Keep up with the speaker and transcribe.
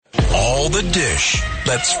the dish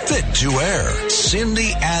that's fit to air.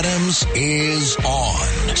 Cindy Adams is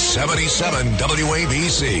on 77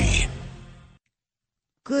 WABC.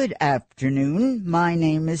 Good afternoon. My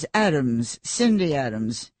name is Adams, Cindy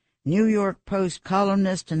Adams, New York Post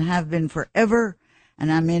columnist and have been forever. And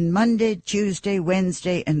I'm in Monday, Tuesday,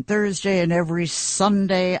 Wednesday, and Thursday, and every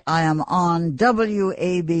Sunday I am on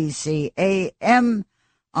WABC AM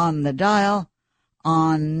on the dial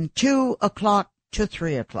on 2 o'clock to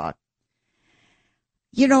 3 o'clock.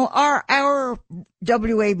 You know, our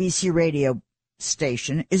WABC radio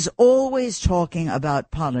station is always talking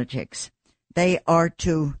about politics. They are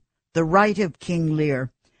to the right of King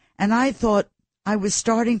Lear. And I thought I was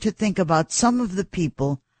starting to think about some of the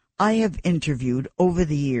people I have interviewed over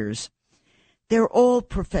the years. They're all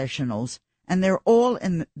professionals, and they're all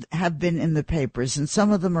have been in the papers, and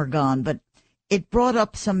some of them are gone, but it brought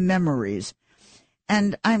up some memories.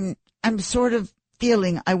 And I'm sort of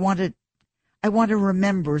feeling I want to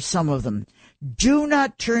remember some of them. Do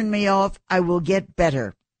not turn me off. I will get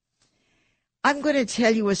better. I'm going to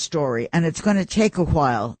tell you a story, and it's going to take a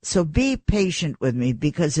while, so be patient with me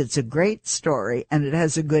because it's a great story and it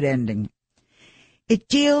has a good ending. It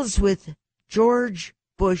deals with George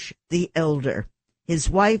Bush the Elder. His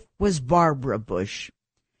wife was Barbara Bush.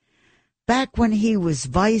 Back when he was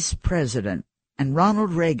vice president and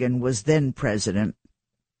Ronald Reagan was then president,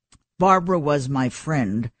 Barbara was my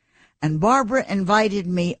friend, and Barbara invited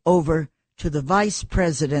me over to the vice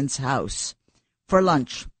president's house for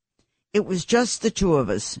lunch. It was just the two of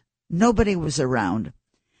us. Nobody was around.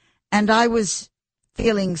 And I was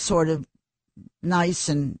feeling sort of nice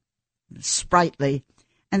and sprightly,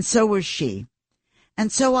 and so was she.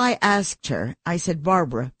 And so I asked her, I said,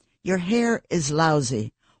 Barbara, your hair is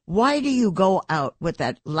lousy. Why do you go out with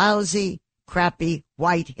that lousy, crappy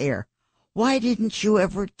white hair? Why didn't you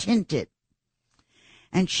ever tint it?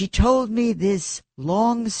 And she told me this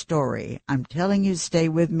long story. I'm telling you, stay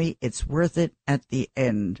with me. It's worth it at the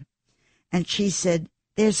end. And she said,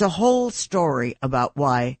 there's a whole story about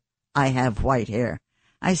why I have white hair.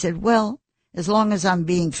 I said, well, as long as I'm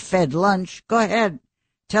being fed lunch, go ahead.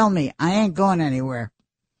 Tell me, I ain't going anywhere.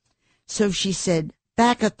 So she said,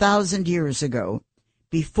 back 1,000 years ago,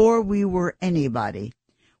 before we were anybody,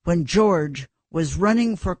 when George was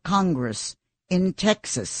running for Congress in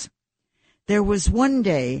Texas, there was one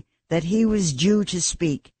day that he was due to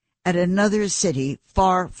speak at another city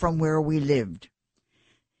far from where we lived.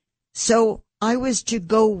 So I was to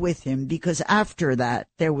go with him because after that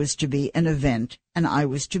there was to be an event and I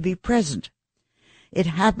was to be present. It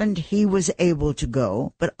happened he was able to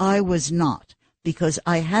go, but I was not because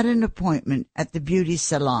I had an appointment at the beauty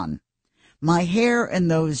salon. My hair in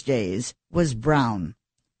those days was brown.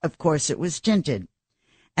 Of course, it was tinted.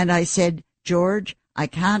 And I said, George, I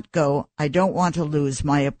can't go. I don't want to lose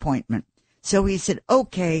my appointment. So he said,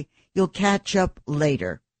 okay, you'll catch up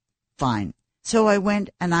later. Fine. So I went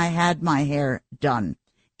and I had my hair done.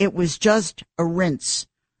 It was just a rinse,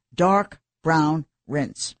 dark brown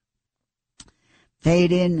rinse.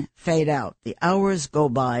 Fade in, fade out. The hours go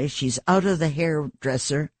by. She's out of the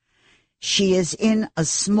hairdresser. She is in a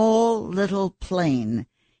small little plane.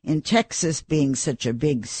 In Texas being such a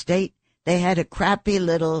big state, they had a crappy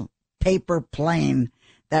little paper plane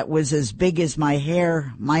that was as big as my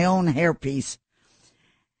hair, my own hairpiece.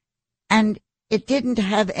 And it didn't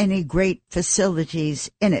have any great facilities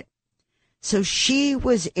in it. So she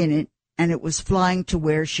was in it, and it was flying to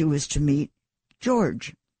where she was to meet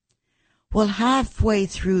George. Well, halfway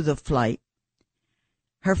through the flight,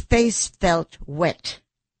 her face felt wet.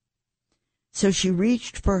 So she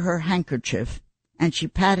reached for her handkerchief, and she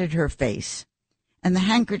patted her face. And the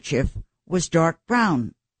handkerchief was dark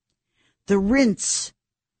brown. The rinse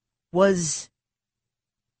was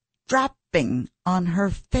dropping on her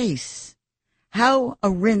face. How a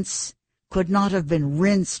rinse could not have been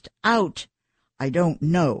rinsed out, I don't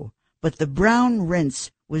know, but the brown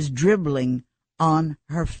rinse was dribbling on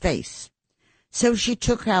her face. So she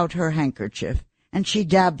took out her handkerchief and she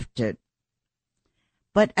dabbed it.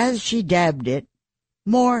 But as she dabbed it,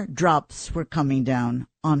 more drops were coming down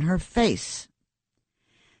on her face.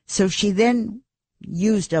 So she then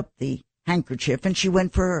used up the handkerchief and she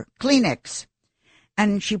went for her Kleenex.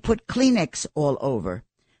 And she put Kleenex all over.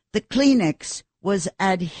 The Kleenex was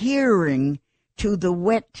adhering to the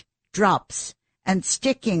wet drops and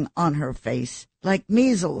sticking on her face like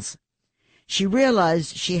measles. She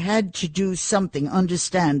realized she had to do something.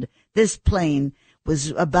 Understand, this plane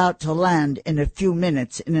was about to land in a few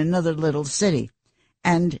minutes in another little city,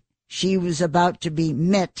 and she was about to be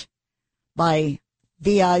met by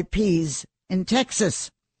VIPs in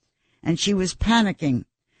Texas, and she was panicking.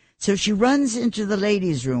 So she runs into the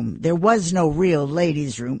ladies' room. There was no real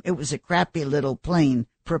ladies' room. It was a crappy little plane,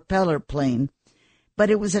 propeller plane,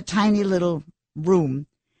 but it was a tiny little room.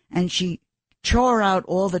 And she tore out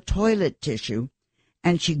all the toilet tissue,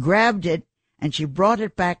 and she grabbed it, and she brought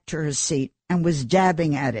it back to her seat and was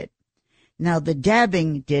dabbing at it. Now, the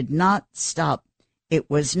dabbing did not stop. It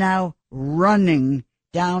was now running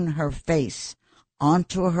down her face,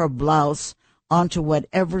 onto her blouse, onto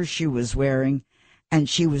whatever she was wearing, and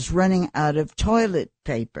she was running out of toilet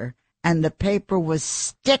paper, and the paper was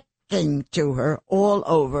sticking to her all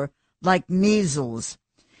over like measles.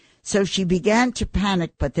 So she began to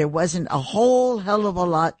panic, but there wasn't a whole hell of a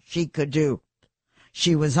lot she could do.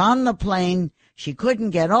 She was on the plane. She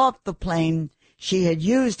couldn't get off the plane. She had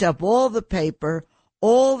used up all the paper,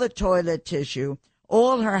 all the toilet tissue,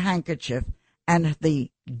 all her handkerchief, and the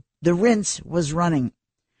rinse was running.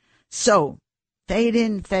 So, fade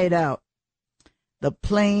in, fade out. The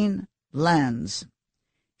plane lands.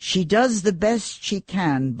 She does the best she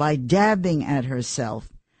can by dabbing at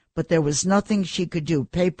herself, but there was nothing she could do.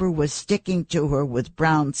 Paper was sticking to her with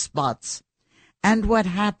brown spots. And what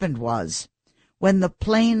happened was, when the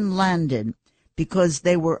plane landed, because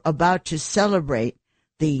they were about to celebrate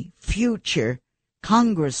the future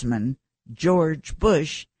Congressman, George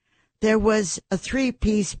Bush, there was a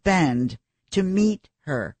 3-piece band to meet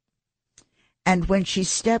her. And when she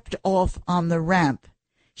stepped off on the ramp,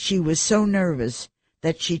 she was so nervous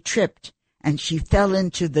that she tripped and she fell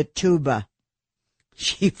into the tuba.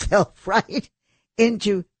 She fell right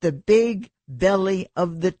into the big belly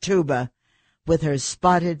of the tuba with her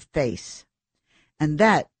spotted face. And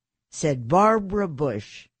that, said Barbara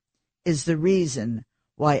Bush, is the reason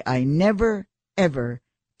why I never, ever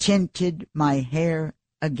tinted my hair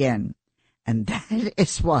again. And that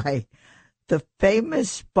is why the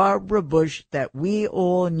famous Barbara Bush that we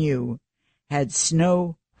all knew had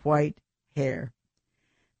snow white hair.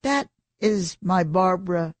 That is my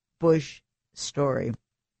Barbara Bush story.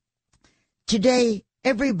 Today,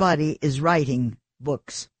 everybody is writing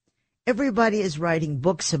books. Everybody is writing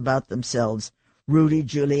books about themselves. Rudy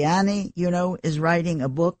Giuliani, is writing a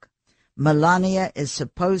book. Melania is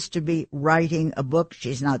supposed to be writing a book.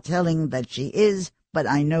 She's not telling that she is, but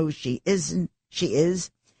I know she isn't. She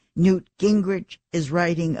is. Newt Gingrich is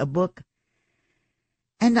writing a book.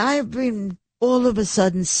 And I've been all of a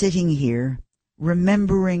sudden sitting here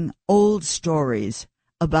remembering old stories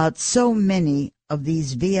about so many of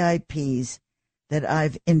these VIPs that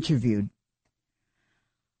I've interviewed.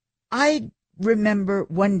 I remember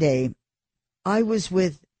one day I was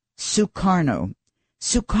with Sukarno.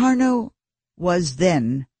 Sukarno was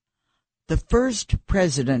then the first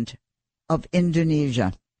president of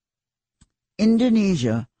Indonesia.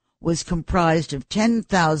 Indonesia was comprised of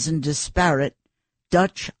 10,000 disparate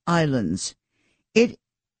Dutch islands. It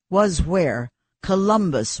was where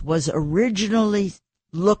Columbus was originally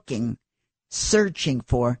searching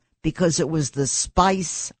for, because it was the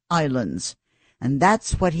Spice Islands. And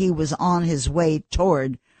that's what he was on his way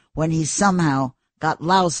toward when he somehow got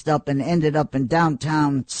loused up and ended up in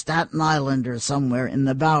downtown Staten Island or somewhere in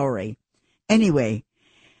the Bowery. Anyway,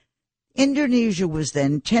 Indonesia was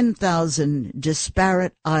then 10,000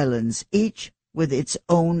 disparate islands, each with its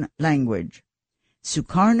own language.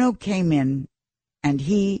 Sukarno came in and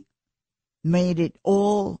he made it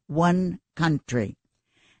all one country.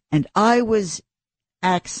 And I was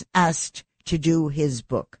asked to do his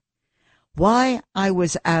book. Why I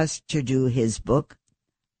was asked to do his book?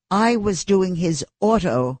 I was doing his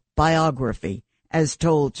autobiography, as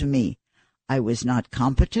told to me. I was not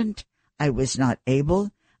competent. I was not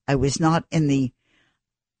able. I was not in the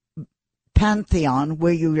pantheon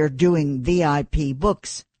where you are doing VIP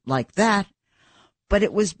books like that. But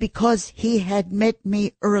it was because he had met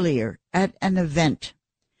me earlier at an event.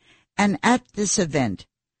 And at this event,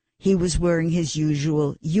 he was wearing his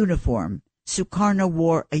usual uniform. Sukarno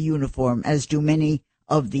wore a uniform, as do many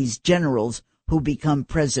of these generals who become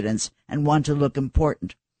presidents and want to look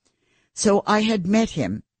important. So I had met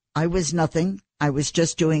him. I was nothing. I was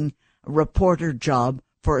just doing a reporter job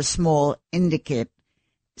for a small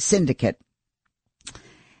syndicate.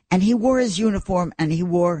 And he wore his uniform, and he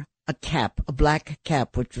wore a cap, a black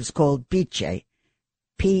cap, which was called Pitji,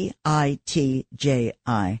 P-I-T-J-I.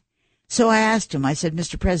 So I asked him, I said,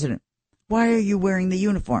 Mr. President, why are you wearing the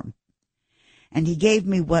uniform? And he gave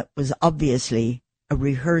me what was obviously a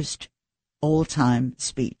rehearsed old-time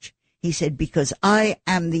speech. He said, because I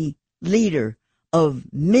am the leader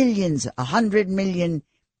of millions, 100 million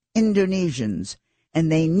Indonesians,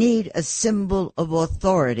 and they need a symbol of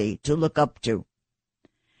authority to look up to.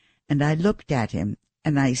 And I looked at him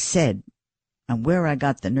and I said, and where I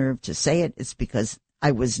got the nerve to say it is because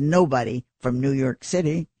I was nobody from New York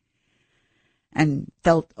City and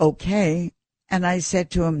felt okay. And I said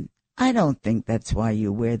to him, I don't think that's why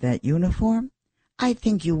you wear that uniform. I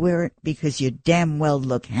think you wear it because you damn well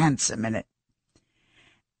look handsome in it.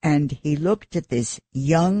 And he looked at this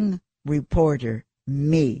young reporter,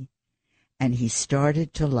 me, and he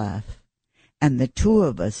started to laugh. And the two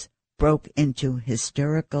of us broke into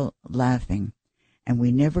hysterical laughing, and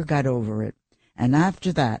we never got over it. And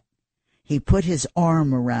after that, he put his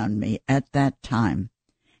arm around me at that time,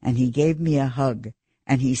 and he gave me a hug,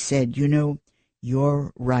 and he said, you know,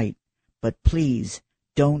 you're right, but please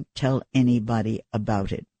don't tell anybody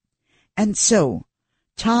about it. And so,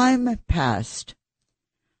 time passed.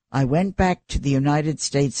 I went back to the United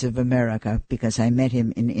States of America because I met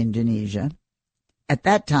him in Indonesia. At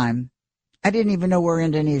that time, I didn't even know where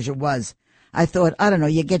Indonesia was. I thought, I don't know,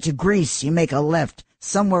 you get to Greece, you make a left.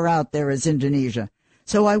 Somewhere out there is Indonesia.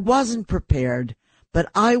 So I wasn't prepared, but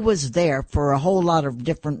I was there for a whole lot of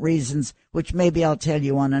different reasons, which maybe I'll tell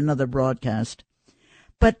you on another broadcast.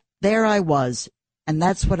 But there I was, and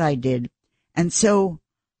that's what I did. And so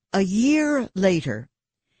a year later,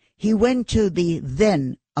 he went to the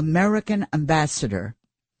then American ambassador,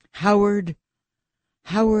 Howard,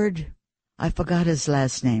 I forgot his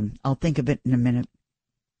last name. I'll think of it in a minute.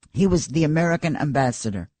 He was the American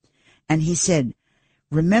ambassador. And he said,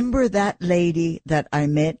 remember that lady that I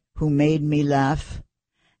met who made me laugh?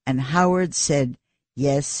 And Howard said,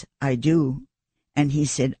 yes, I do. And he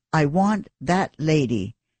said, I want that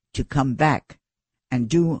lady to come back and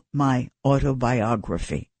do my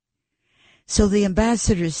autobiography. So the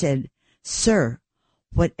ambassador said, sir,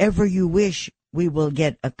 whatever you wish we will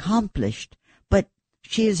get accomplished, but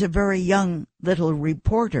she is a very young little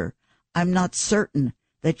reporter. I'm not certain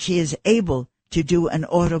that she is able to do an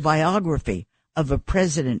autobiography of a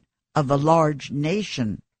president of a large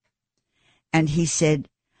nation. And he said,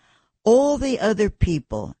 all the other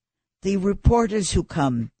people, the reporters who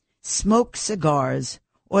come, smoke cigars,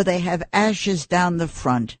 or they have ashes down the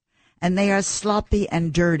front, and they are sloppy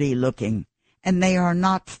and dirty looking, and they are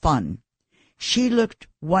not fun. She looked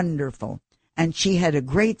wonderful, and she had a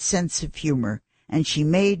great sense of humor, and she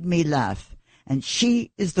made me laugh, and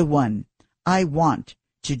she is the one I want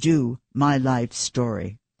to do my life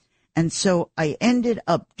story. And so I ended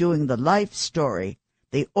up doing the life story,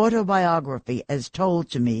 the autobiography as told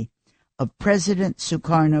to me, of President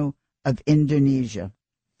Sukarno of Indonesia.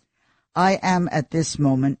 I am at this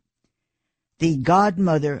moment the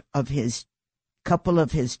godmother of his couple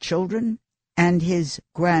of his children and his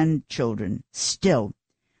grandchildren. Still,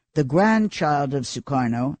 the grandchild of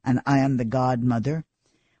Sukarno, and I am the godmother,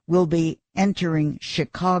 will be entering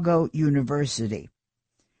Chicago University.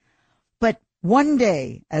 But one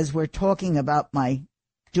day, as we're talking about my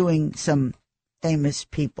doing some famous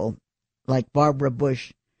people like Barbara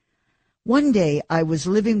Bush, one day I was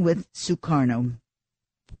living with Sukarno.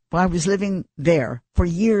 I was living there for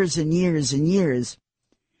years and years and years.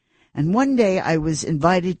 And one day I was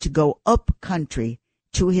invited to go up country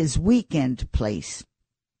to his weekend place.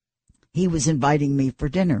 He was inviting me for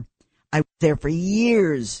dinner. I was there for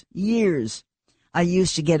years. I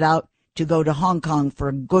used to get out to go to Hong Kong for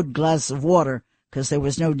a good glass of water because there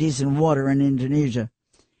was no decent water in Indonesia.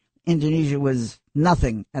 Indonesia was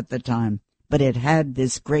nothing at the time, but it had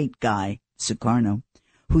this great guy, Sukarno,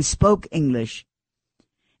 who spoke English,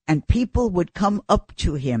 and people would come up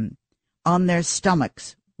to him on their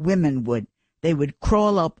stomachs. Women would. They would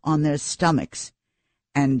crawl up on their stomachs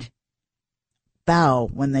and bow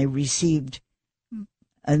when they received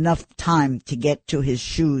enough time to get to his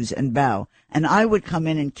shoes and bow. And I would come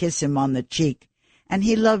in and kiss him on the cheek. And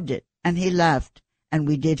he loved it. And he laughed. And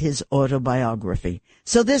we did his autobiography.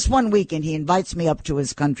 So this one weekend, he invites me up to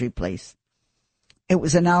his country place. It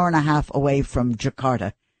was an hour and a half away from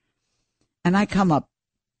Jakarta. And I come up.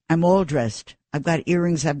 I'm all dressed. I've got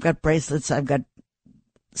earrings. I've got bracelets. I've got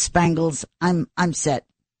spangles. I'm set.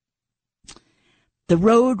 The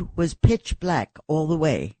road was pitch black all the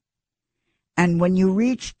way. And when you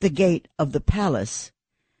reached the gate of the palace,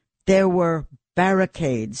 there were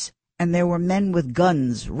barricades, and there were men with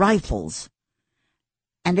guns, rifles,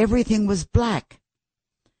 and everything was black.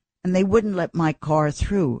 And they wouldn't let my car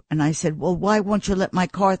through. And I said, well, why won't you let my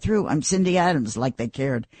car through? I'm Cindy Adams, like they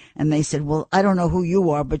cared. And they said, well, I don't know who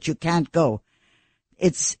you are, but you can't go.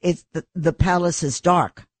 The palace is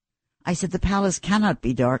dark. I said, the palace cannot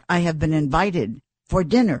be dark. I have been invited for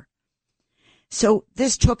dinner. So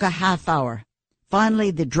this took a half hour.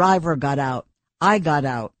 Finally, the driver got out. I got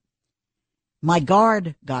out. My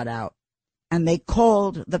guard got out. And they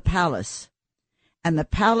called the palace. And the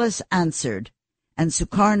palace answered. And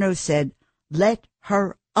Sukarno said, let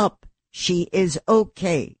her up. She is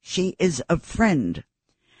okay. She is a friend.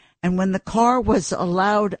 And when the car was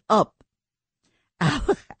allowed up,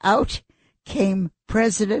 out came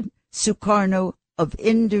President Sukarno of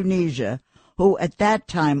Indonesia, who at that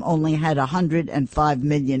time only had 105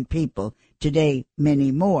 million people, today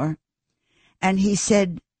many more. And he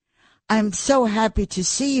said, I'm so happy to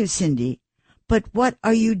see you, Cindy, but what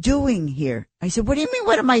are you doing here? I said, what do you mean,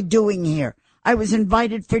 what am I doing here? I was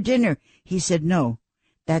invited for dinner. He said, no,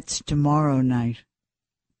 that's tomorrow night.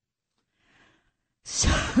 So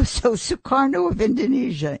Sukarno of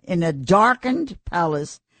Indonesia, in a darkened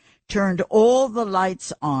palace, turned all the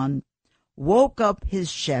lights on, woke up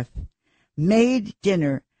his chef, made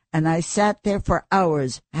dinner, and I sat there for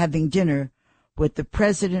hours having dinner with the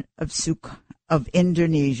president of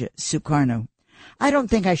Indonesia, Sukarno. I don't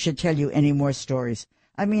think I should tell you any more stories.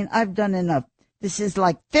 I mean, I've done enough. This is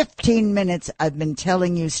like 15 minutes I've been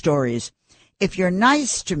telling you stories. If you're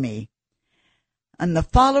nice to me, in the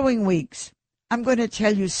following weeks, I'm going to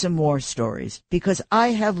tell you some more stories because I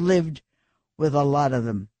have lived with a lot of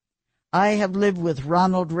them. I have lived with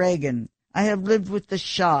Ronald Reagan. I have lived with the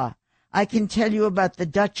Shah. I can tell you about the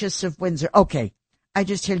Duchess of Windsor. Okay, I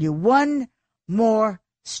just tell you one more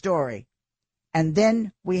story. And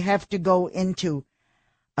then we have to go into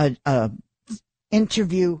a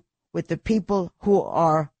interview with the people who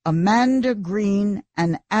are Amanda Green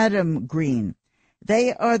and Adam Green.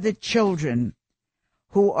 They are the children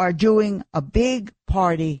who are doing a big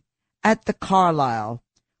party at the Carlisle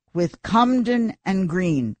with Comden and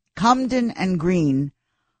Green. Comden and Green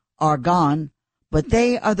are gone, but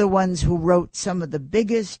they are the ones who wrote some of the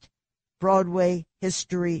biggest Broadway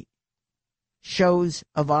history shows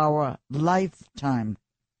of our lifetime.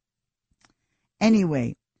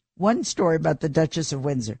 Anyway, one story about the Duchess of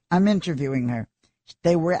Windsor. I'm interviewing her.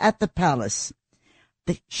 They were at the palace.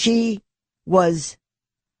 She was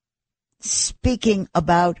speaking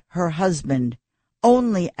about her husband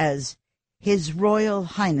only as His Royal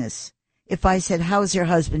Highness. If I said, how's your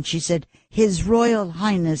husband? She said, His Royal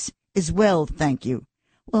Highness is well, thank you.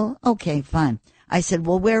 Well, okay, fine. I said,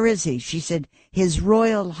 well, where is he? She said, His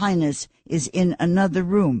Royal Highness is in another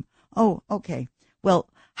room. Oh, okay. Well,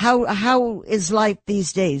 how is life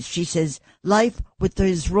these days? She says, life with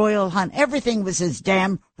His Royal Highness. Everything was His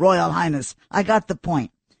damn Royal Highness. I got the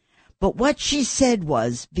point. But what she said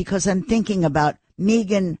was, because I'm thinking about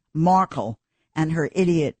Meghan Markle and her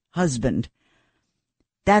idiot husband,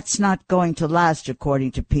 that's not going to last,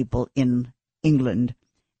 according to people in England.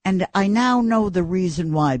 And I now know the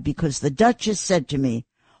reason why, because the Duchess said to me,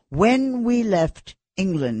 when we left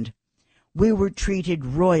England, we were treated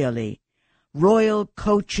royally. Royal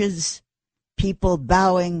coaches, people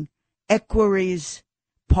bowing, equerries,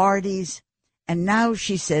 parties. And now,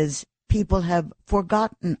 she says, people have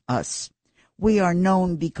forgotten us. We are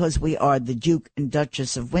known because we are the Duke and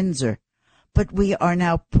Duchess of Windsor. But we are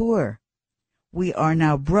now poor. We are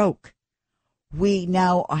now broke. We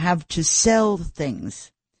now have to sell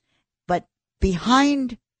things. But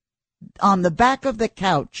behind, on the back of the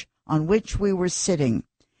couch on which we were sitting,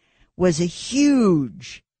 was a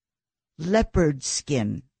huge leopard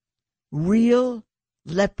skin, real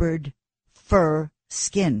leopard fur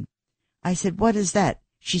skin. I said, what is that?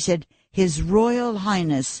 She said, His Royal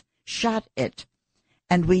Highness shot it,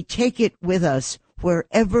 and we take it with us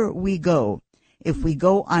wherever we go. If we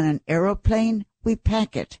go on an aeroplane, we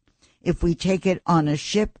pack it. If we take it on a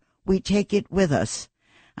ship, we take it with us.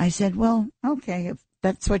 I said, well, okay, if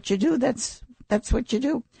that's what you do, that's what you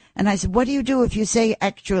do. And I said, what do you do if you say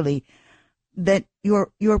actually that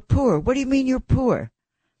you're poor? What do you mean you're poor?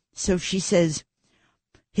 So she says,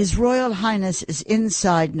 His Royal Highness is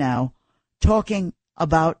inside now talking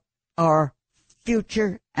about our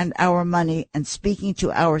future and our money and speaking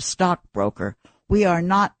to our stockbroker. We are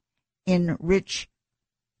not in rich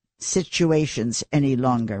situations any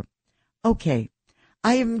longer. Okay,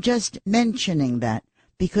 I am just mentioning that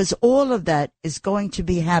because all of that is going to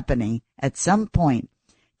be happening at some point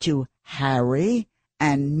to Harry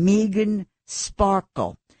and Meghan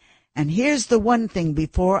Sparkle. And here's the one thing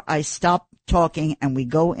before I stop talking and we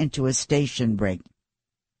go into a station break.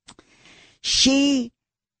 She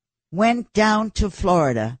went down to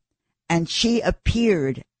Florida and she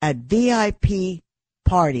appeared at VIP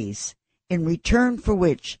parties, in return for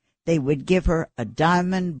which they would give her a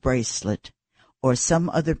diamond bracelet or some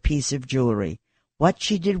other piece of jewelry. What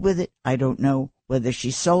she did with it, I don't know. Whether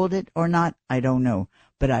she sold it or not, I don't know.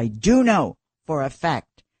 But I do know for a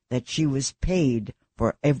fact that she was paid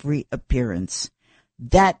for every appearance.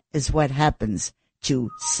 That is what happens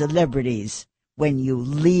to celebrities when you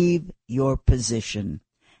leave your position.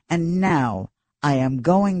 And now I am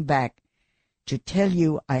going back to tell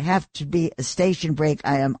you I have to be a station break.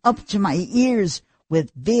 I am up to my ears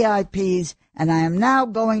with VIPs, and I am now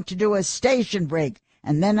going to do a station break,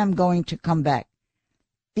 and then I'm going to come back.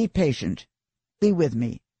 Be patient. Be with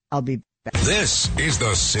me. I'll be back. This is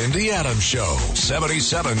the Cindy Adams Show,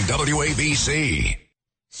 77 WABC.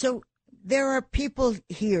 So there are people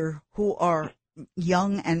here who are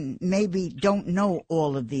young and maybe don't know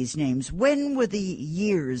all of these names. When were the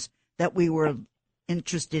years that we were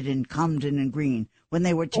interested in Comden and Green, when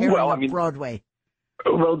they were tearing up Broadway?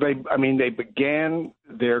 Well, they began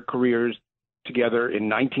their careers together in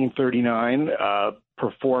 1939,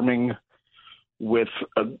 performing with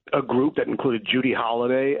a group that included Judy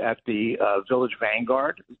Holliday at the Village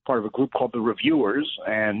Vanguard, part of a group called the Reviewers,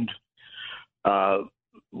 and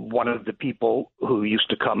one of the people who used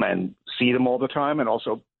to come and see them all the time and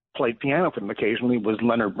also played piano for them occasionally was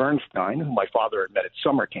Leonard Bernstein, who my father had met at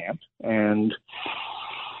summer camp. And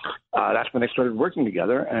that's when they started working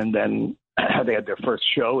together. And then they had their first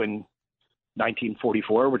show in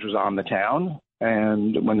 1944, which was On the Town.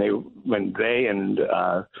 And when they and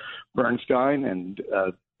Bernstein and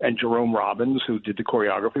Jerome Robbins, who did the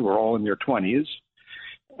choreography, were all in their 20s.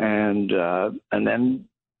 And then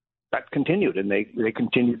that continued, and they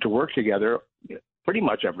continued to work together pretty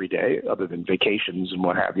much every day, other than vacations and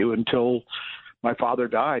what have you, until my father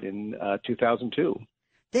died in 2002.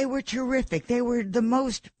 They were terrific. They were the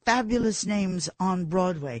most fabulous names on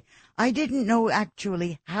Broadway. I didn't know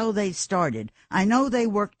actually how they started. I know they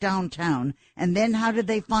worked downtown, and then how did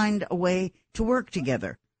they find a way to work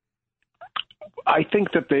together? I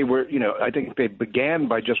think that I think they began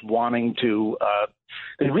by just wanting to,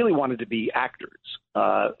 they really wanted to be actors.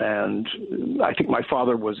 And I think my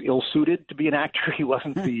father was ill-suited to be an actor. He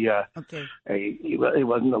wasn't he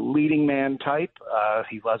wasn't a leading man type.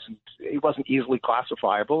 He wasn't easily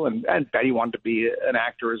classifiable. And Betty wanted to be an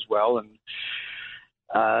actor as well. And,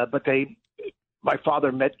 but my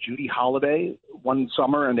father met Judy Holliday one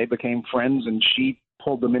summer and they became friends, and she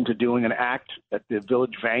pulled them into doing an act at the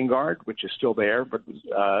Village Vanguard, which is still there, but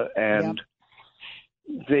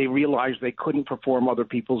they realized they couldn't perform other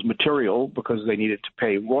people's material because they needed to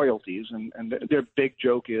pay royalties. And their big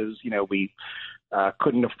joke is, we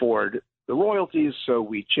couldn't afford the royalties, so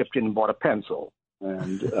we chipped in and bought a pencil.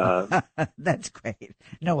 And that's great.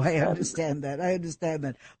 No, I understand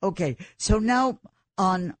that. Okay, so now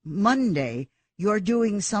on Monday, you're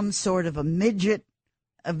doing some sort of a midget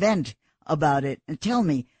event about it. And tell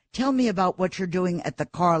me about what you're doing at the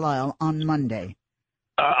Carlisle on Monday.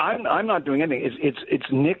 I'm not doing anything.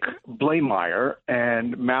 It's Nick Blaemeyer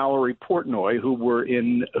and Mallory Portnoy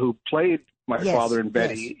who played my father and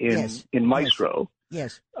Betty in Maestro.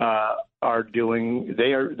 Yes. Are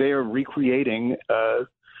recreating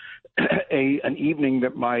an evening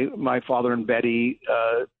that my father and Betty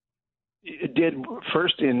did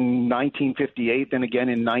first in 1958, then again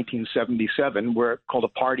in 1977, called A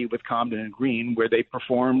Party with Comden and Green, where they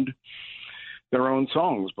performed their own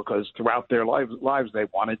songs, because throughout their lives they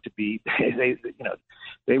wanted to be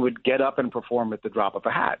they would get up and perform at the drop of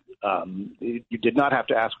a hat. You did not have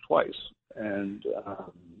to ask twice. And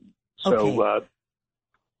so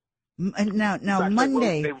now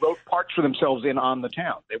Monday they wrote parts for themselves in On the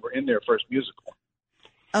Town. They were in their first musical.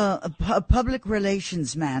 A public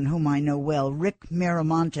relations man whom I know well, Rick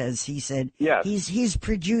Miramontes, he said, yes, he's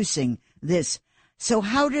producing this. So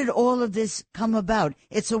how did all of this come about?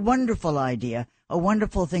 It's a wonderful idea, a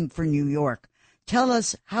wonderful thing for New York. Tell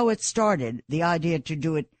us how it started, the idea to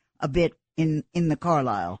do it a bit in the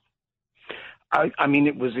Carlisle. I mean,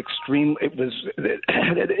 it was extreme.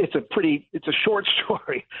 It's a short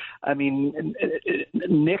story. I mean,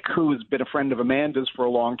 Nick, who's been a friend of Amanda's for a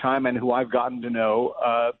long time and who I've gotten to know,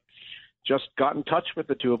 just got in touch with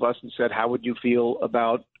the two of us and said, how would you feel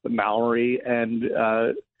about Mallory and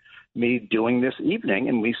me doing this evening?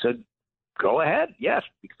 And we said, go ahead. Yes,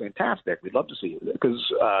 it's fantastic. We'd love to see you, because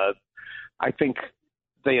I think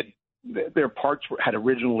their parts had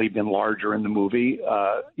originally been larger in the movie.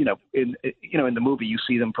 In the movie you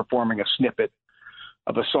see them performing a snippet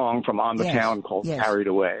of a song from On the Town called Carried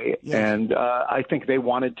Away. Yes. And I think they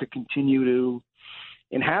wanted to continue to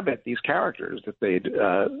inhabit these characters that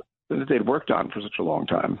they'd worked on for such a long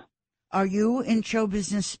time. Are you in show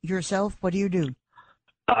business yourself? What do you do?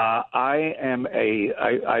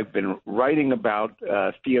 I've been writing about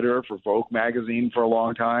theater for Vogue magazine for a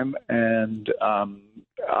long time, and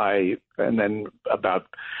then about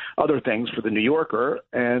other things for the New Yorker.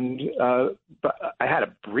 And but I had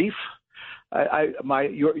a brief.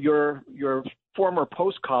 Your former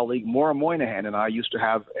Post colleague Maura Moynihan and I used to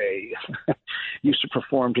have used to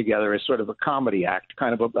perform together as sort of a comedy act,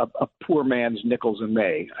 kind of a poor man's Nichols and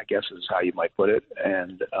May, I guess is how you might put it.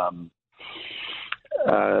 And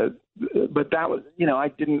but that was, I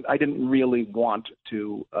didn't really want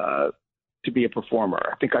to be a performer.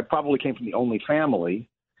 I think I probably came from the only family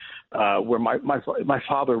where my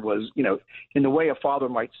father was, in the way a father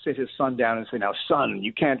might sit his son down and say, "Now, son,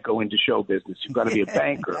 you can't go into show business. You've got to be a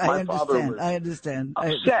banker." My father was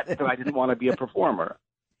upset that I didn't want to be a performer.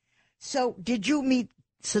 So, did you meet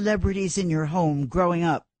celebrities in your home growing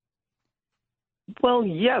up? Well,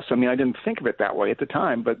 yes. I mean, I didn't think of it that way at the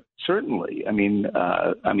time, but certainly.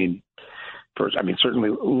 Certainly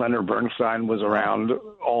Leonard Bernstein was around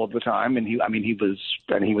all of the time, and he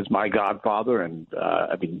was my godfather, and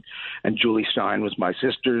Julie Stein was my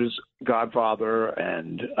sister's godfather,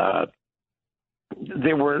 and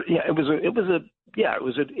it was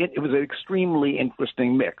an extremely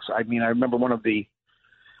interesting mix. I mean, I remember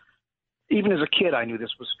even as a kid, I knew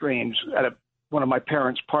this was strange at one of my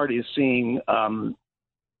parents' parties, seeing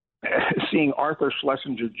Arthur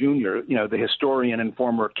Schlesinger Jr., the historian and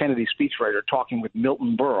former Kennedy speechwriter, talking with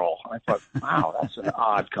Milton Berle. I thought, wow, that's an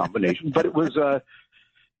odd combination. But it was,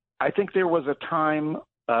 I think there was a time,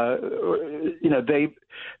 there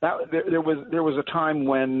was a time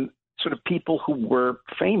when sort of people who were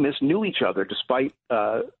famous knew each other, despite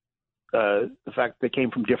the fact they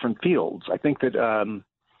came from different fields. I think that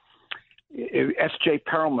S.J.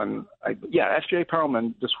 Perelman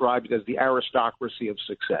described it as the aristocracy of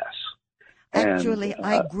success. Actually,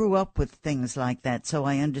 I grew up with things like that, so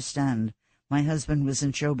I understand. My husband was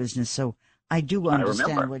in show business, so I do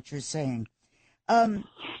understand what you're saying.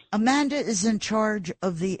 Amanda is in charge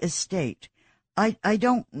of the estate. I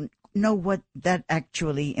don't know what that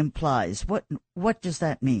actually implies. What does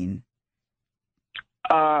that mean?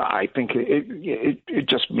 I think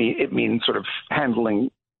it means sort of handling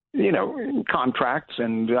contracts,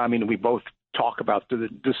 and we both talk about the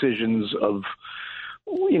decisions of,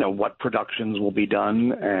 what productions will be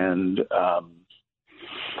done, and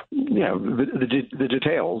the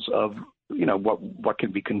details of, what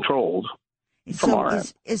can be controlled. So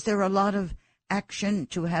is there a lot of action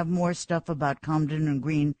to have more stuff about Comden and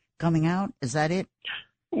Green coming out? Is that it?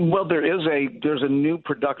 Well, there's a new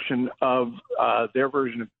production of their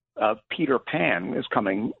version of Peter Pan is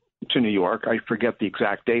coming to New York. I forget the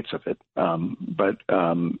exact dates of it, but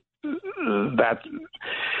that's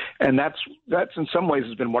in some ways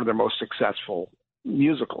has been one of their most successful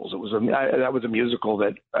musicals. That was a musical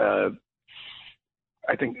that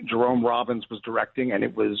I think Jerome Robbins was directing, and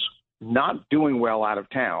it was not doing well out of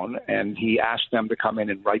town, and he asked them to come in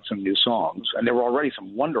and write some new songs, and there were already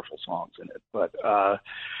some wonderful songs in it, but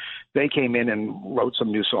they came in and wrote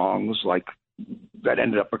some new songs that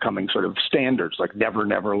ended up becoming sort of standards, like Never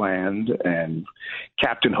Never Land and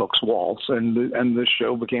Captain Hook's Waltz, and the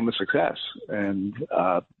show became a success, and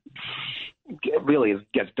it really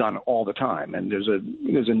gets done all the time, and there's a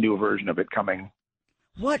new version of it coming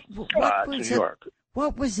to New York.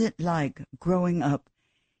 What was it like growing up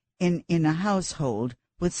in a household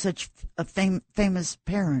with such a famous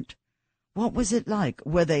parent? What was it like?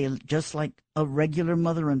 Were they just like a regular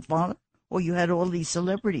mother and father, or you had all these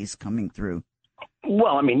celebrities coming through?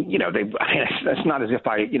 Well, it's not as if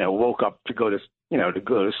I, woke up to go to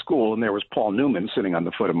school and there was Paul Newman sitting on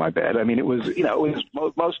the foot of my bed. I mean, it was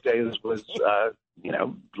most days was,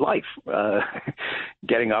 life,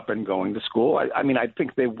 getting up and going to school. I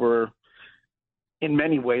think they were in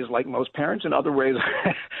many ways like most parents, in other ways,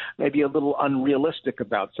 maybe a little unrealistic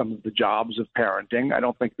about some of the jobs of parenting. I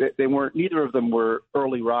don't think neither of them were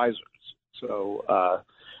early risers. So,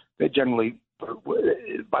 they generally,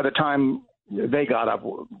 by the time they got up,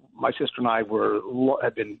 my sister and I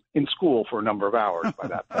had been in school for a number of hours by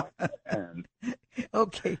that point. And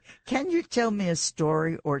okay. Can you tell me a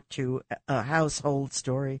story or two, a household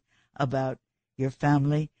story about your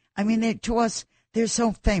family? I mean, to us, they're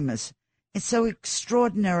so famous. It's so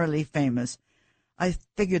extraordinarily famous. I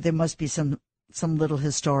figured there must be some little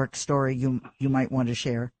historic story you might want to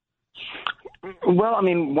share. Well,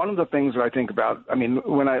 one of the things that I think about,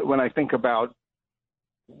 when I think about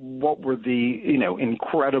what were the,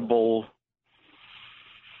 incredible,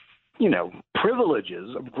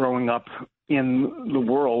 privileges of growing up in the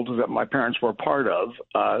world that my parents were a part of,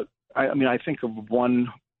 I think of one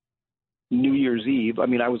New Year's Eve.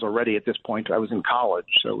 I was already at this point, I was in college.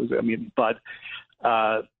 So it was,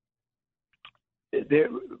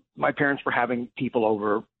 my parents were having people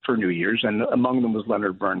over for New Year's, and among them was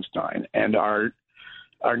Leonard Bernstein. And our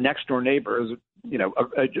next door neighbors,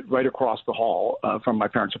 right across the hall from my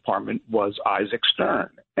parents' apartment, was Isaac Stern.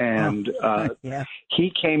 And yeah. he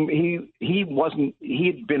came. He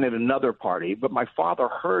had been at another party, but my father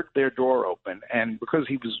heard their door open, and because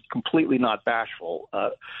he was completely not bashful,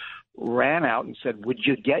 ran out and said, "Would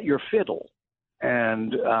you get your fiddle?"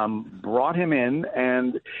 And brought him in,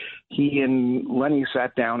 and he and Lenny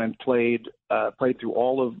sat down and played through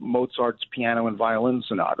all of Mozart's piano and violin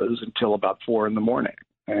sonatas until about 4 a.m.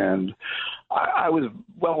 And I was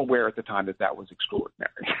well aware at the time that was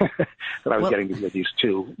extraordinary, that I was getting to hear these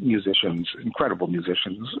two musicians, incredible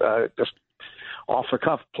musicians, just off the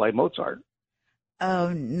cuff play Mozart.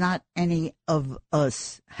 Not any of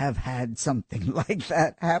us have had something like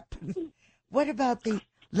that happen. What about the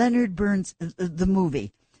Leonard Bernstein, the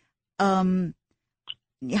movie? How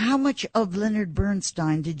much of Leonard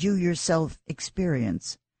Bernstein did you yourself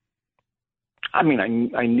experience? I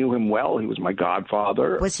mean, I knew him well. He was my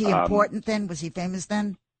godfather. Was he important then? Was he famous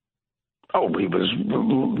then? Oh, he was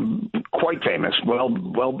quite famous. Well,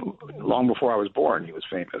 long before I was born, he was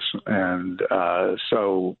famous, and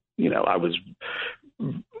so I was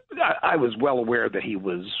well aware that he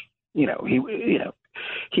was, he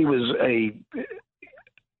was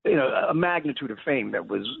a magnitude of fame that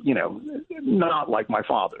was, not like my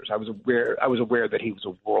father's. I was aware that he was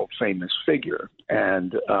a world famous figure,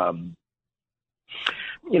 and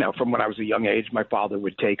from when I was a young age, my father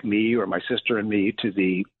would take me or my sister and me to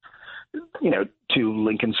to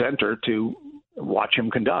Lincoln Center to watch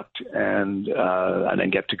him conduct, and then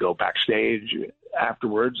get to go backstage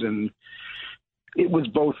afterwards. And it was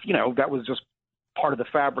both, that was just part of the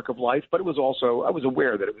fabric of life, but it was also, I was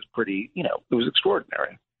aware that it was pretty, it was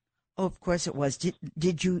extraordinary. Oh, of course it was.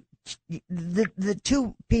 Did you, the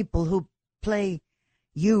two people who play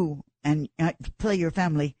you and play your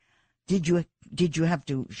family, did you have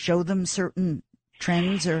to show them certain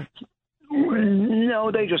trends or?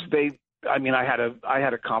 No, I had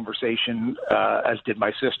a conversation, as did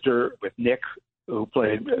my sister, with Nick, who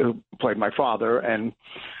played my father, and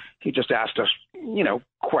he just asked us,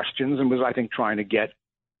 questions, and was, I think, trying to get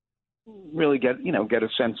a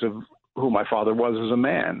sense of who my father was as a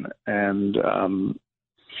man. And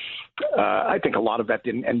I think a lot of that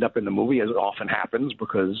didn't end up in the movie, as it often happens,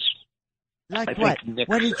 because like what?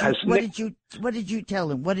 What did you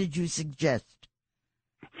tell him? What did you suggest?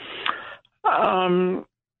 That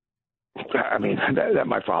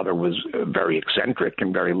my father was very eccentric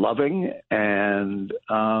and very loving, and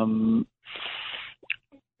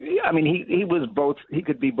he was both. He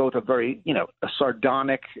could be both a very, a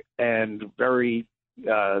sardonic and very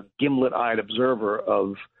gimlet-eyed observer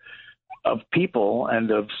of people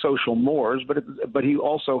and of social mores, but he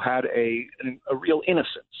also had a real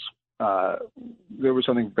innocence. There was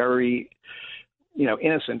something very,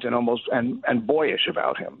 innocent and almost and boyish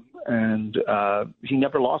about him, and he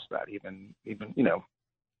never lost that, even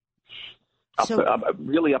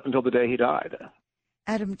really up until the day he died.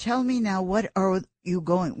 Adam, tell me now, what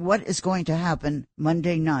is going to happen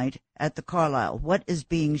Monday night at the Carlisle? What is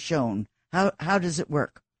being shown? How does it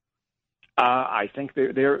work? I think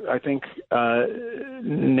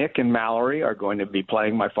Nick and Mallory are going to be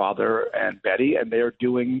playing my father and Betty, and they're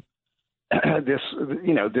doing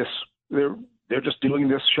they're just doing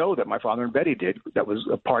this show that my father and Betty did. That was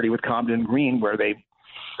a party with Comden Green, where they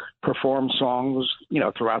perform songs,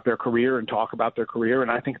 throughout their career and talk about their career. And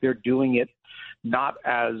I think they're doing it not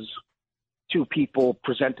as two people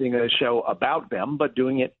presenting a show about them, but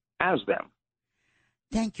doing it as them.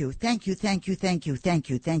 Thank you.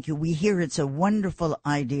 We hear it's a wonderful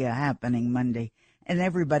idea happening Monday, and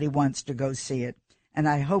everybody wants to go see it. And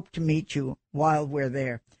I hope to meet you while we're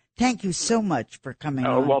there. Thank you so much for coming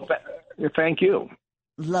on. Well, thank you.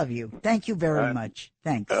 Love you. Thank you very much.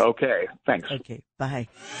 Thanks. Okay, thanks. Okay, bye.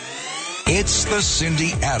 It's the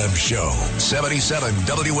Cindy Adams Show, 77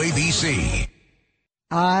 WABC.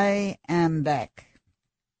 I am back.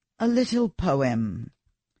 A little poem.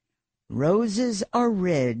 Roses are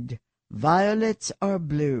red, violets are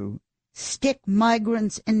blue. Stick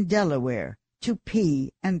migrants in Delaware to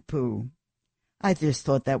pee and poo. I just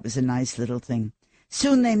thought that was a nice little thing.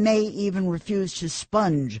 Soon they may even refuse to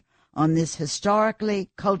sponge on this historically,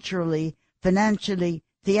 culturally, financially,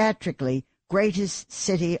 theatrically greatest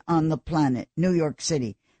city on the planet, New York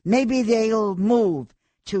City. Maybe they'll move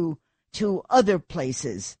to other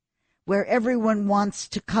places where everyone wants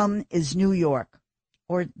to come is New York.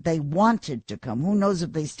 Or they wanted to come. Who knows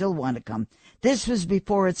if they still want to come. This was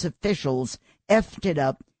before its officials effed it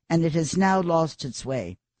up, and it has now lost its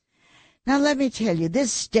way. Now let me tell you,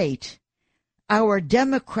 this state, our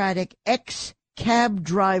Democratic ex-cab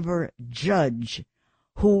driver judge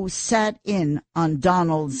who sat in on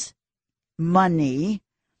Donald's money,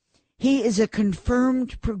 he is a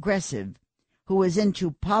confirmed progressive who was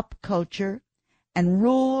into pop culture and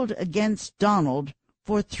ruled against Donald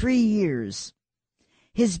for 3 years.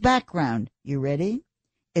 His background, you ready?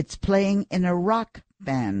 It's playing in a rock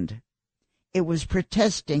band. It was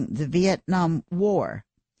protesting the Vietnam War.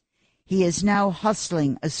 He is now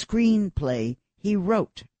hustling a screenplay he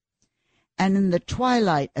wrote. And in the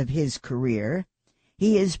twilight of his career,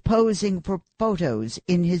 he is posing for photos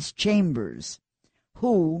in his chambers.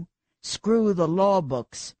 Who, screw the law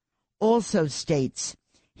books, also states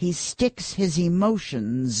he sticks his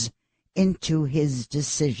emotions into his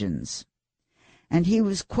decisions. And he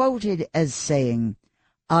was quoted as saying,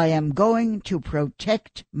 "I am going to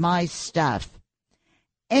protect my staff.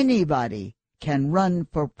 Anybody can run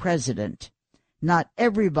for president. Not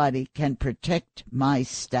everybody can protect my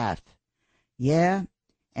staff." Yeah,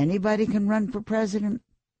 anybody can run for president.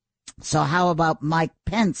 So how about Mike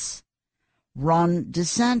Pence, Ron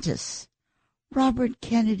DeSantis, Robert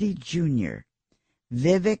Kennedy Jr.,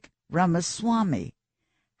 Vivek Ramaswamy?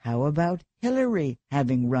 How about Hillary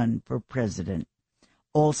having run for president?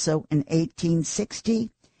 Also in 1860,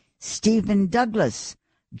 Stephen Douglas,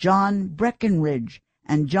 John Breckinridge,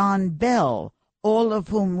 and John Bell, all of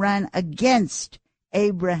whom ran against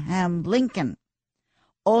Abraham Lincoln.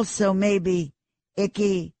 Also maybe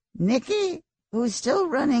Icky Nicky, who's still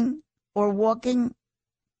running or walking.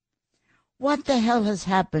 What the hell has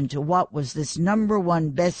happened to what was this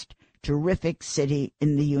 #1 best terrific city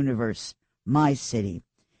in the universe? My city.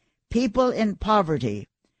 People in poverty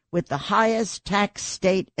with the highest tax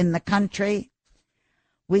state in the country.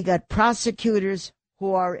 We got prosecutors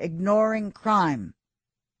who are ignoring crime.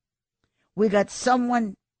 We got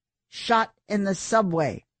someone shot in the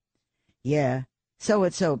subway. Yeah, so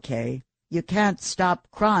it's okay. You can't stop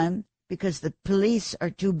crime because the police are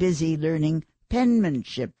too busy learning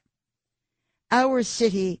penmanship. Our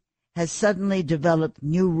city has suddenly developed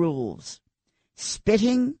new rules.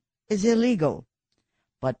 Spitting is illegal,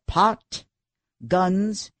 but pot,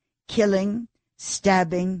 guns, killing,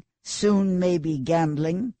 stabbing, soon maybe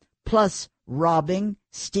gambling, plus robbing,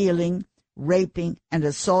 stealing, raping, and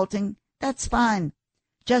assaulting, that's fine.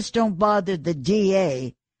 Just don't bother the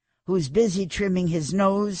DA, who's busy trimming his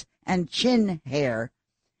nose and chin hair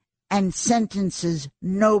and sentences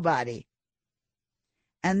nobody.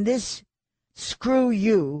 And this screw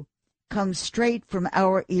you comes straight from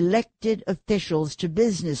our elected officials to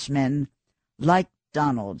businessmen like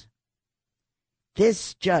Donald.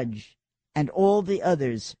 This judge and all the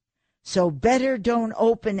others. So better don't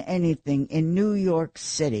open anything in New York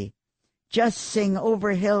City. Just sing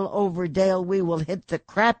over hill, over dale, we will hit the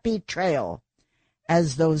crappy trail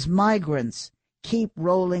as those migrants keep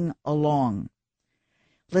rolling along.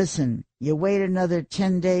 Listen, you wait another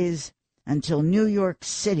 10 days until New York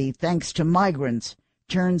City, thanks to migrants,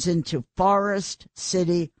 turns into Forest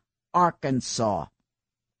City, Arkansas.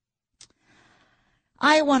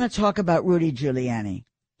 I want to talk about Rudy Giuliani.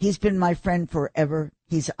 He's been my friend forever.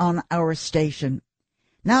 He's on our station.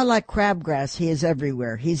 Now, like crabgrass, he is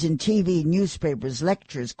everywhere. He's in TV, newspapers,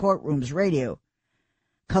 lectures, courtrooms, radio.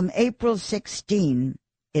 Come April 16,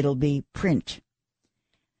 it'll be print.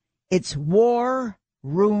 It's War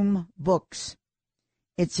Room Books.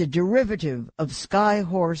 It's a derivative of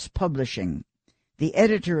Skyhorse Publishing. The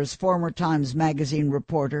editor is former Times Magazine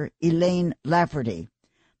reporter Elaine Lafferty.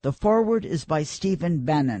 The foreword is by Stephen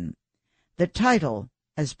Bannon. The title,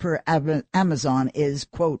 as per Amazon, is,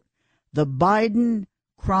 quote, "The Biden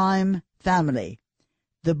Crime Family,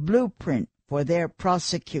 the Blueprint for Their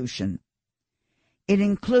Prosecution." It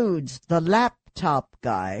includes the laptop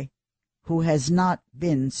guy who has not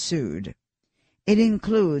been sued. It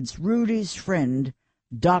includes Rudy's friend,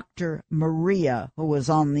 Dr. Maria, who was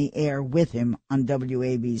on the air with him on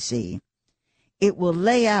WABC. It will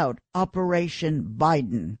lay out Operation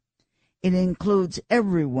Biden. It includes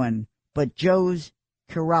everyone but Joe's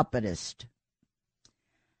chiropodist.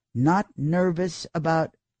 Not nervous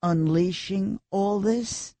about unleashing all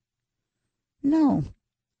this? No.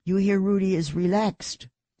 You hear Rudy is relaxed,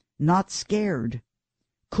 not scared,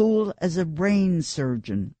 cool as a brain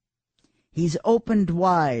surgeon. He's opened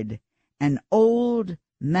wide an old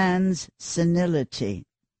man's senility,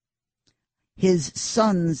 his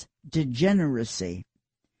son's degeneracy,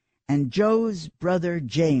 and Joe's brother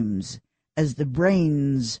James as the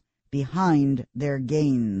brains behind their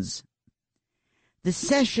gains. The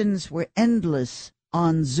sessions were endless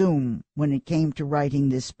on Zoom when it came to writing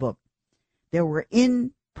this book. There were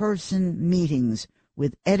in-person meetings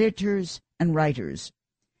with editors and writers.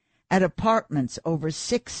 At apartments over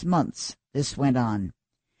 6 months, this went on.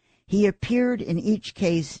 He appeared in each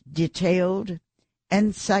case detailed,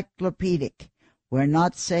 encyclopedic. We're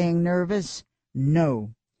not saying nervous.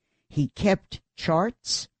 No. He kept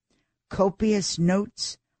charts, copious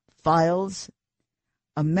notes, files.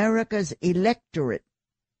 America's electorate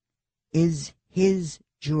is his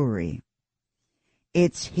jury.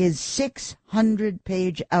 It's his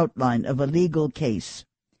 600-page outline of a legal case,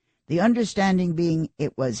 the understanding being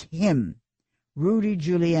it was him, Rudy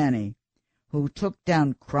Giuliani, who took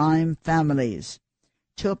down crime families,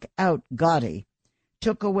 took out Gotti,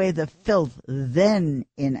 took away the filth then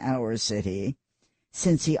in our city.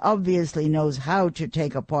 Since he obviously knows how to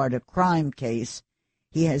take apart a crime case,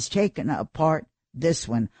 he has taken apart this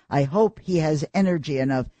one. I hope he has energy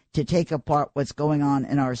enough to take apart what's going on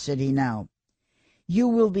in our city now. You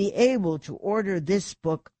will be able to order this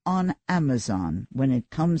book on Amazon when it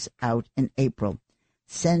comes out in April.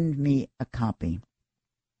 Send me a copy.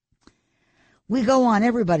 We go on.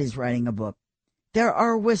 Everybody's writing a book. There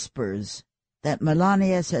are whispers that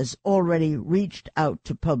Melania has already reached out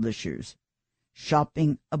to publishers,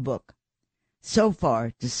 shopping a book. So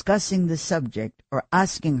far, discussing the subject or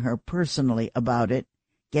asking her personally about it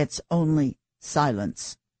gets only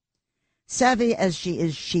silence. Savvy as she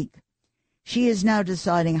is chic, she is now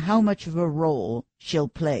deciding how much of a role she'll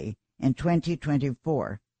play in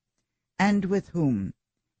 2024, and with whom,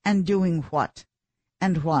 and doing what,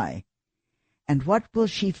 and why, and what will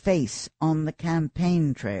she face on the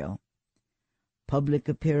campaign trail. Public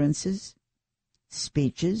appearances,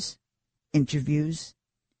 speeches, interviews,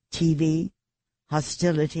 TV,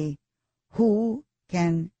 hostility. Who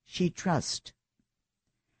can she trust?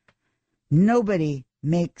 Nobody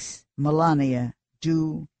makes Melania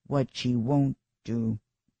do what she won't do.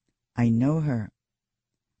 I know her.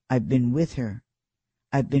 I've been with her.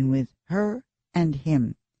 I've been with her and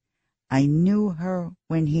him. I knew her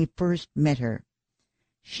when he first met her.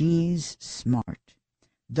 She's smart.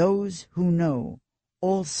 Those who know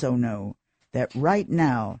also know that right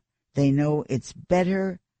now they know it's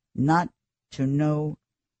better not to know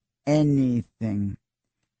anything.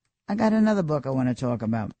 I got another book I want to talk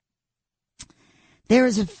about. There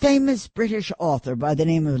is a famous British author by the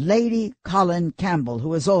name of Lady Colin Campbell,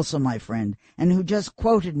 who is also my friend, and who just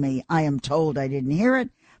quoted me. I am told I didn't hear it,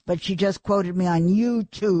 but she just quoted me on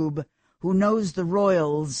YouTube, who knows the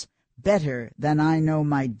royals better than I know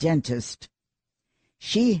my dentist.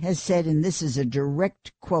 She has said, and this is a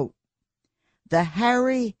direct quote, "The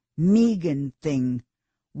Harry Meghan thing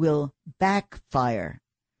will backfire.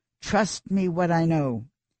 Trust me what I know.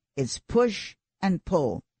 It's push and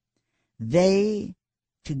pull. They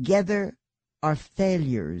together are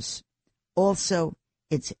failures. Also,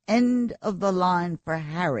 it's end of the line for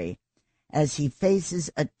Harry as he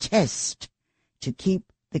faces a test to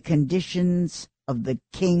keep the conditions of the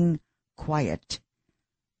king quiet.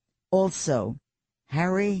 Also,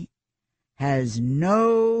 Harry has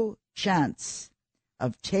no chance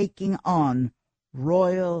of taking on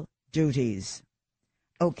royal duties."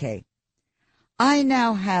 Okay, I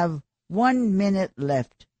now have 1 minute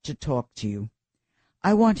left to talk to you.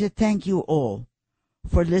 I want to thank you all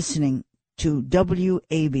for listening to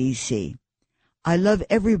WABC. I love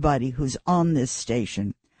everybody who's on this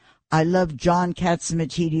station. I love John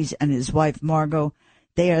Catsimatidis and his wife Margot.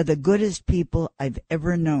 They are the goodest people I've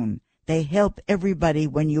ever known. They help everybody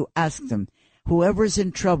when you ask them. Whoever's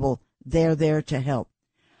in trouble, they're there to help.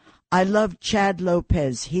 I love Chad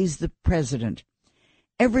Lopez. He's the president.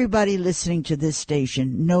 Everybody listening to this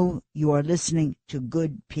station know you are listening to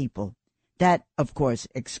good people. That, of course,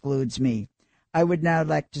 excludes me. I would now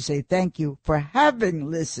like to say thank you for having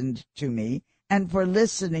listened to me and for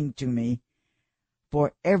listening to me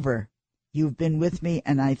forever. You've been with me,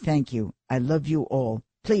 and I thank you. I love you all.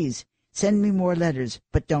 Please send me more letters,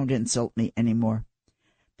 but don't insult me anymore.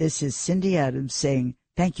 This is Cindy Adams saying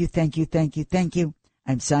thank you, thank you, thank you, thank you.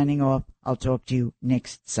 I'm signing off. I'll talk to you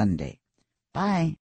next Sunday. Bye.